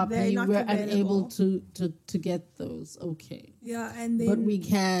 we're unable to get those. Okay. Yeah, and then but we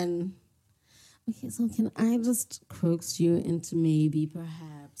can. Okay, so can I just coax you into maybe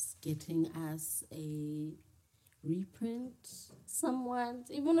perhaps getting us a reprint somewhat,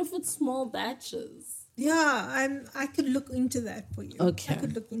 even if it's small batches? Yeah, I could look into that for you. Okay. I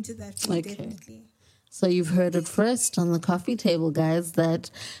could look into that for you, definitely. So you've heard it first on the coffee table, guys,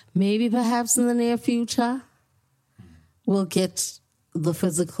 that maybe perhaps in the near future we'll get the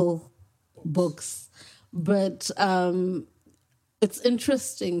physical books. But it's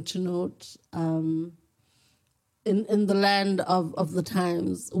interesting to note in the land of the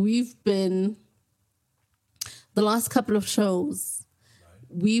times, we've been, the last couple of shows,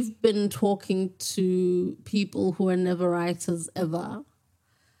 we've been talking to people who are never writers ever,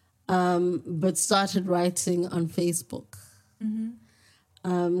 but started writing on Facebook,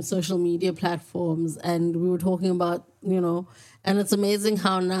 social media platforms. And we were talking about, and it's amazing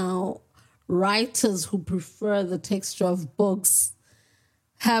how now writers who prefer the texture of books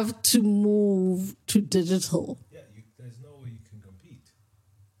have to move to digital. Yeah, there's no way you can compete.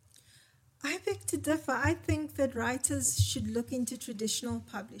 I beg to differ. I think that writers should look into traditional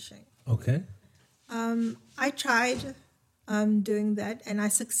publishing. Okay. I tried doing that and I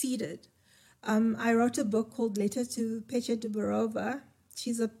succeeded. I wrote a book called Letter to Petya Dubarova.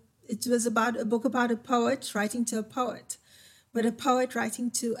 It was a book about a poet writing to a poet, but a poet writing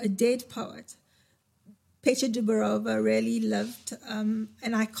to a dead poet. Petya Dubarova really lived an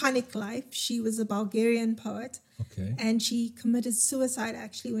iconic life. She was a Bulgarian poet. Okay. And she committed suicide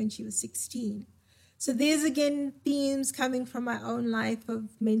actually when she was 16. So there's again themes coming from my own life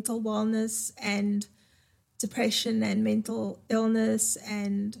of mental wellness and depression and mental illness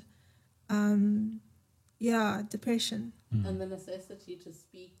and depression. And the necessity to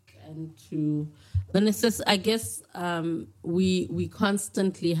speak and I guess we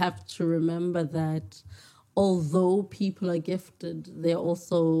constantly have to remember that although people are gifted, they're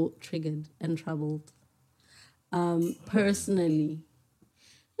also triggered and troubled. Personally.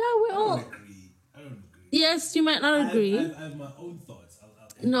 Yeah, we're all... I don't agree. Yes, you might not agree. I have my own thoughts.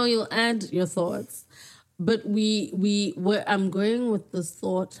 No, you'll add your thoughts. But where I'm going with this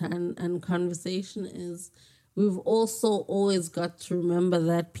thought and conversation is we've also always got to remember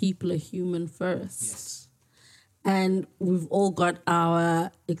that people are human first. Yes. And we've all got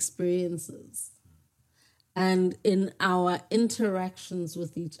our experiences. And in our interactions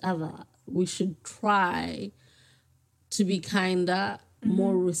with each other, we should try to be kinder,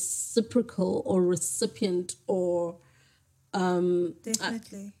 more reciprocal or recipient or...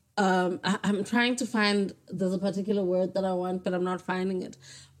 Definitely. I'm trying to find, there's a particular word that I want, but I'm not finding it.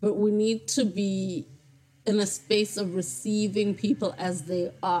 But we need to be in a space of receiving people as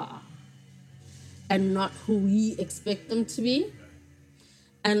they are and not who we expect them to be.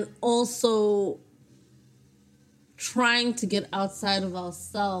 And also trying to get outside of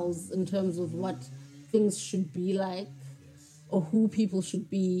ourselves in terms of what things should be like or who people should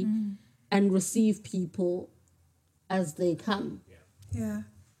be and receive people as they come. Yeah.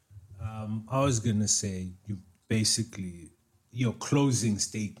 I was going to say, your closing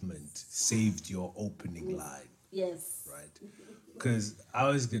statement saved your opening line. Yes. Right? Because I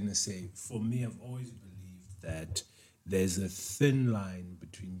was going to say, for me, I've always believed that there's a thin line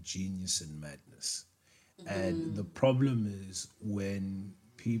between genius and madness. And the problem is when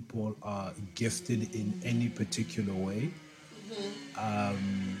people are gifted in any particular way,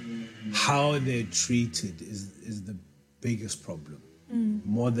 how they're treated is the biggest problem.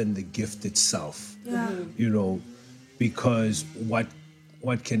 More than the gift itself. Yeah. You know, because what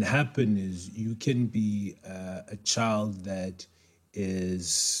can happen is you can be a child that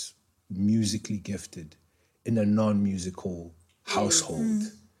is musically gifted in a non-musical household,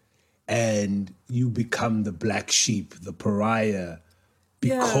 and you become the black sheep, the pariah,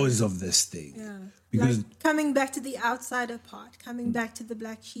 because of this thing. Yeah. Because like coming back to the outsider part, coming back to the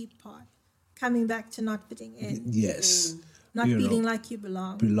black sheep part, coming back to not fitting in. yes. Not you know, feeling like you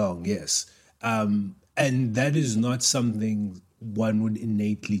belong. belong, yes. And that is not something one would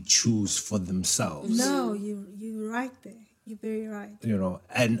innately choose for themselves. No, you're right there. You're very right. You know,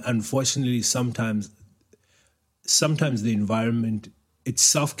 and unfortunately, sometimes the environment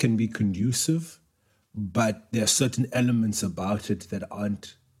itself can be conducive, but there are certain elements about it that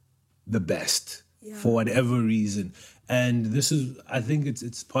aren't the best for whatever reason. And this is, I think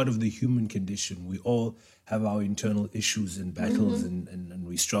it's part of the human condition. We all have our internal issues and battles and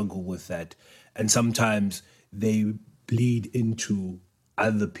we struggle with that. And sometimes they bleed into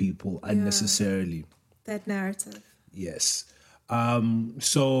other people unnecessarily. That narrative. Yes.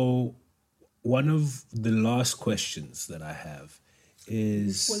 So one of the last questions that I have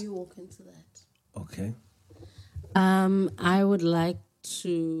is... Before you walk into that. Okay. I would like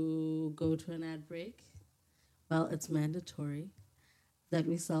to go to an ad break. Well, it's mandatory that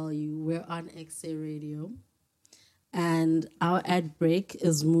we sell you. We're on XA Radio. And our ad break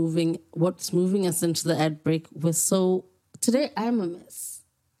is what's moving us into the ad break. Today I'm a mess.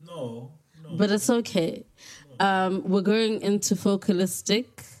 No. But it's okay. We're going into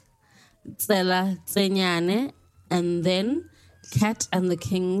Focalistic, Tsela Tsenyane, and then Cat and the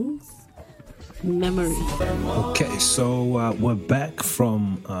King's Memory. Okay, so we're back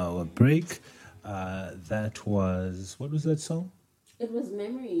from our break. That was, what was that song? It was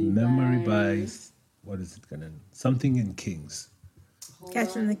Memory. Memory by what is it gonna? Something in Kings.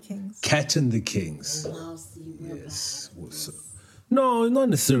 Cat and the Kings. Cat and the Kings. Wow, see, Yes. No, not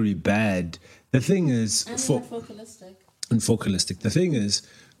necessarily bad. The thing is, and Focalistic. The thing is,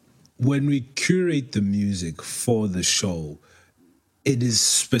 when we curate the music for the show, it is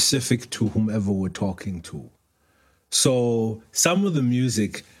specific to whomever we're talking to. So some of the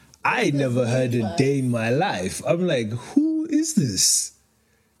music I never heard a day in my life. I'm like, who is this?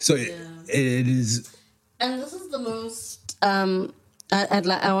 So it is. And this is the most.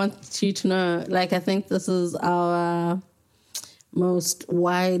 I want you to know. Like, I think this is our most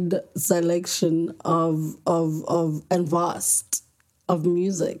wide selection of and vast of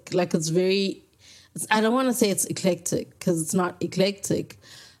music. Like, it's very. I don't want to say it's eclectic because it's not eclectic,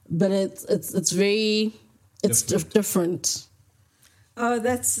 but it's very. It's different. Oh,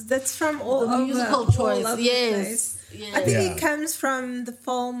 that's from all The over. musical choice, all over yes. the place. Yes. I think it comes from the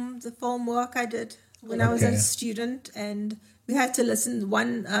film work I did when I was a Okay. student, and we had to listen.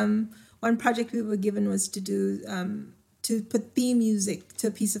 One project we were given was to do to put theme music to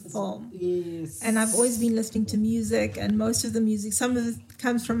a piece of film. Yes. And I've always been listening to music, and most of the music, some of it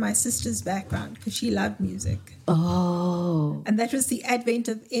comes from my sister's background because she loved music. Oh. And that was the advent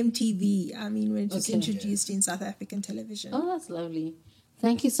of MTV. I mean, when it was introduced in South African television. Oh, that's lovely.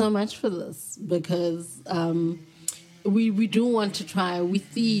 Thank you so much for this because we do want to try. We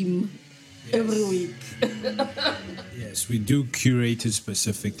theme every week. Yes, we do curate it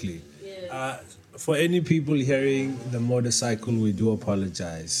specifically. Yes. For any people hearing the motorcycle, we do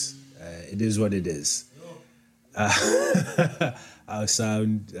apologize. It is what it is. Our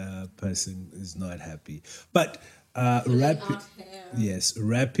sound person is not happy. But wrapping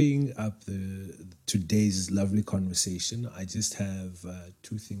up today's lovely conversation, I just have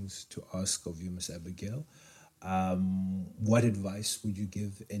two things to ask of you, Miss Abigail. What advice would you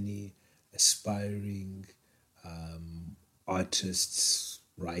give any aspiring artists,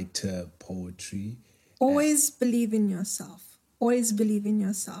 writer, poetry? Always believe in yourself. Always believe in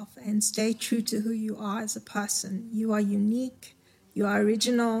yourself and stay true to who you are as a person. You are unique, you are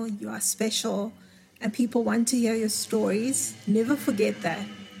original, you are special, and people want to hear your stories. Never forget that.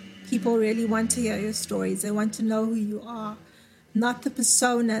 People really want to hear your stories. They want to know who you are, not the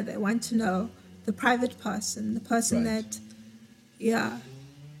persona. They want to know the private person, the person Right. that, yeah.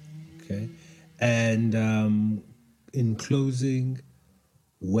 Okay. And in closing,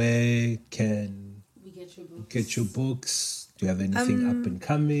 where can We get your book. get your books? Do you have anything up and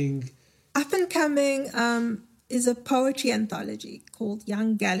coming? Up and coming is a poetry anthology called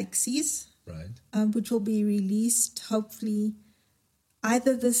Young Galaxies, Right. which will be released hopefully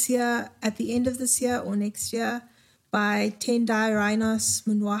either this year, at the end of this year, or next year by Tendai Rhinos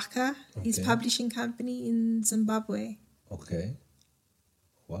Munwaka, his Okay. publishing company in Zimbabwe. Okay.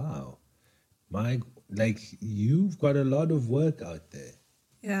 Wow. You've got a lot of work out there.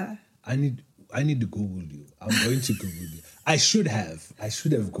 Yeah. I need to Google you. I'm going to Google you. I should have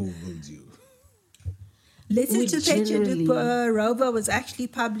Googled you. Letter We to Petra generally- Rover was actually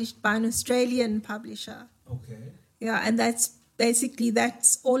published by an Australian publisher. Okay. Yeah, and that's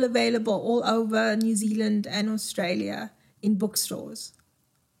all available all over New Zealand and Australia in bookstores.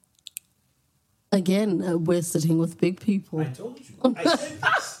 Again, we're sitting with big people. I told you.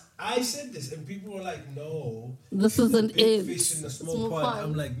 I said this, and people were like, "No, This isn't big it. fish in a small Small pond." pond.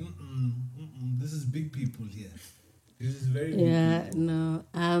 I'm like, this is big people here. This is very big Yeah, people.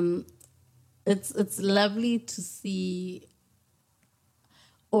 no. It's lovely to see,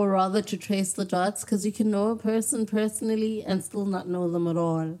 or rather to trace the dots, because you can know a person personally and still not know them at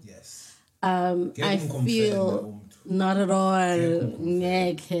all. Yes. I Ngeke feel ngimfele not at all.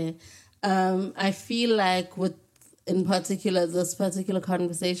 Ngeke Ngeke. I feel like in particular, this particular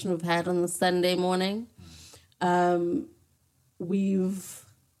conversation we've had on the Sunday morning, we've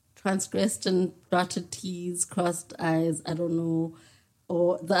transgressed and dotted T's, crossed I's, I don't know,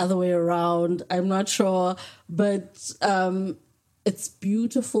 or the other way around. I'm not sure, but it's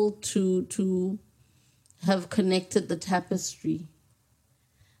beautiful to have connected the tapestry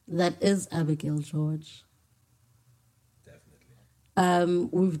that is Abigail George. Definitely.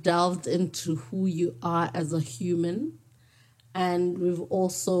 We've delved into who you are as a human, and we've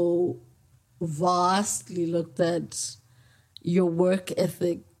also vastly looked at your work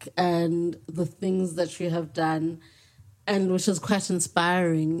ethic and the things that you have done, and which is quite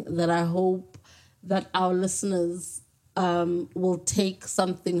inspiring, that I hope that our listeners will take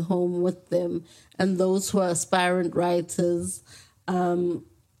something home with them, and those who are aspirant writers,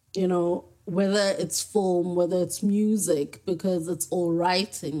 whether it's film, whether it's music, because it's all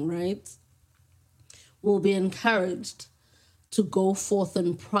writing, right, will be encouraged to go forth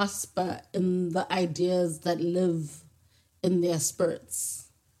and prosper in the ideas that live in their spirits.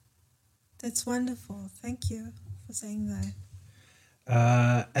 That's wonderful. Thank you for saying that.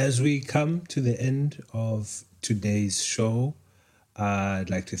 As we come to the end of today's show, I'd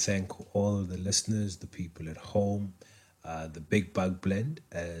like to thank all the listeners, the people at home, the Big Bug Blend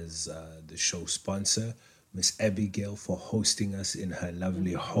as the show sponsor, Miss Abigail for hosting us in her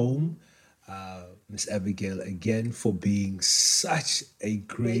lovely home. Miss Abigail, again, for being such a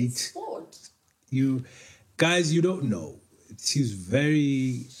great sport. you guys, you don't know. She's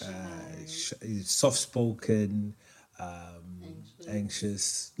very soft-spoken,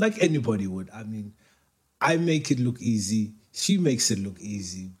 anxious, like anybody would. I mean, I make it look easy. She makes it look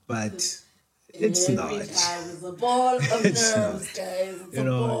easy, but it's Every not. time it's a ball of It's nerves, not. guys. It's You a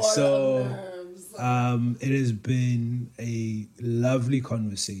know, ball so, of nerves. It has been a lovely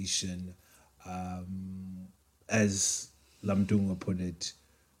conversation. As Lamdunga put it,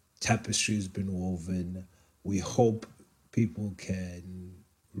 tapestry has been woven. We hope people can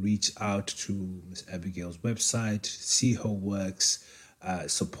reach out to Miss Abigail's website, see her works,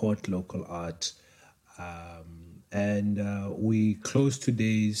 support local art. And we close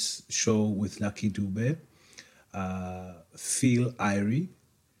today's show with Lucky Dube, Feel Irie.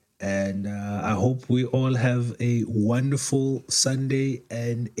 And I hope we all have a wonderful Sunday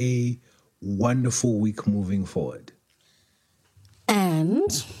and a wonderful week moving forward.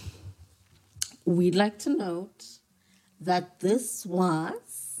 And we'd like to note that this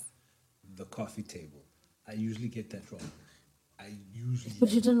was... The coffee table. I usually get that wrong. But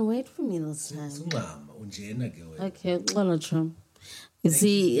you didn't wait for me this time. Okay, well, true. You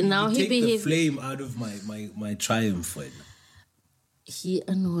see, now he take the behaves... flame out of my triumph. He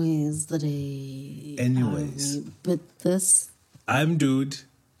annoys the day. Anyways. But this... I'm Dude.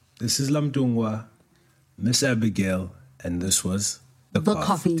 This is Lamtungwa, Miss Abigail, and this was The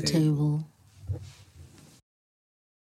coffee table.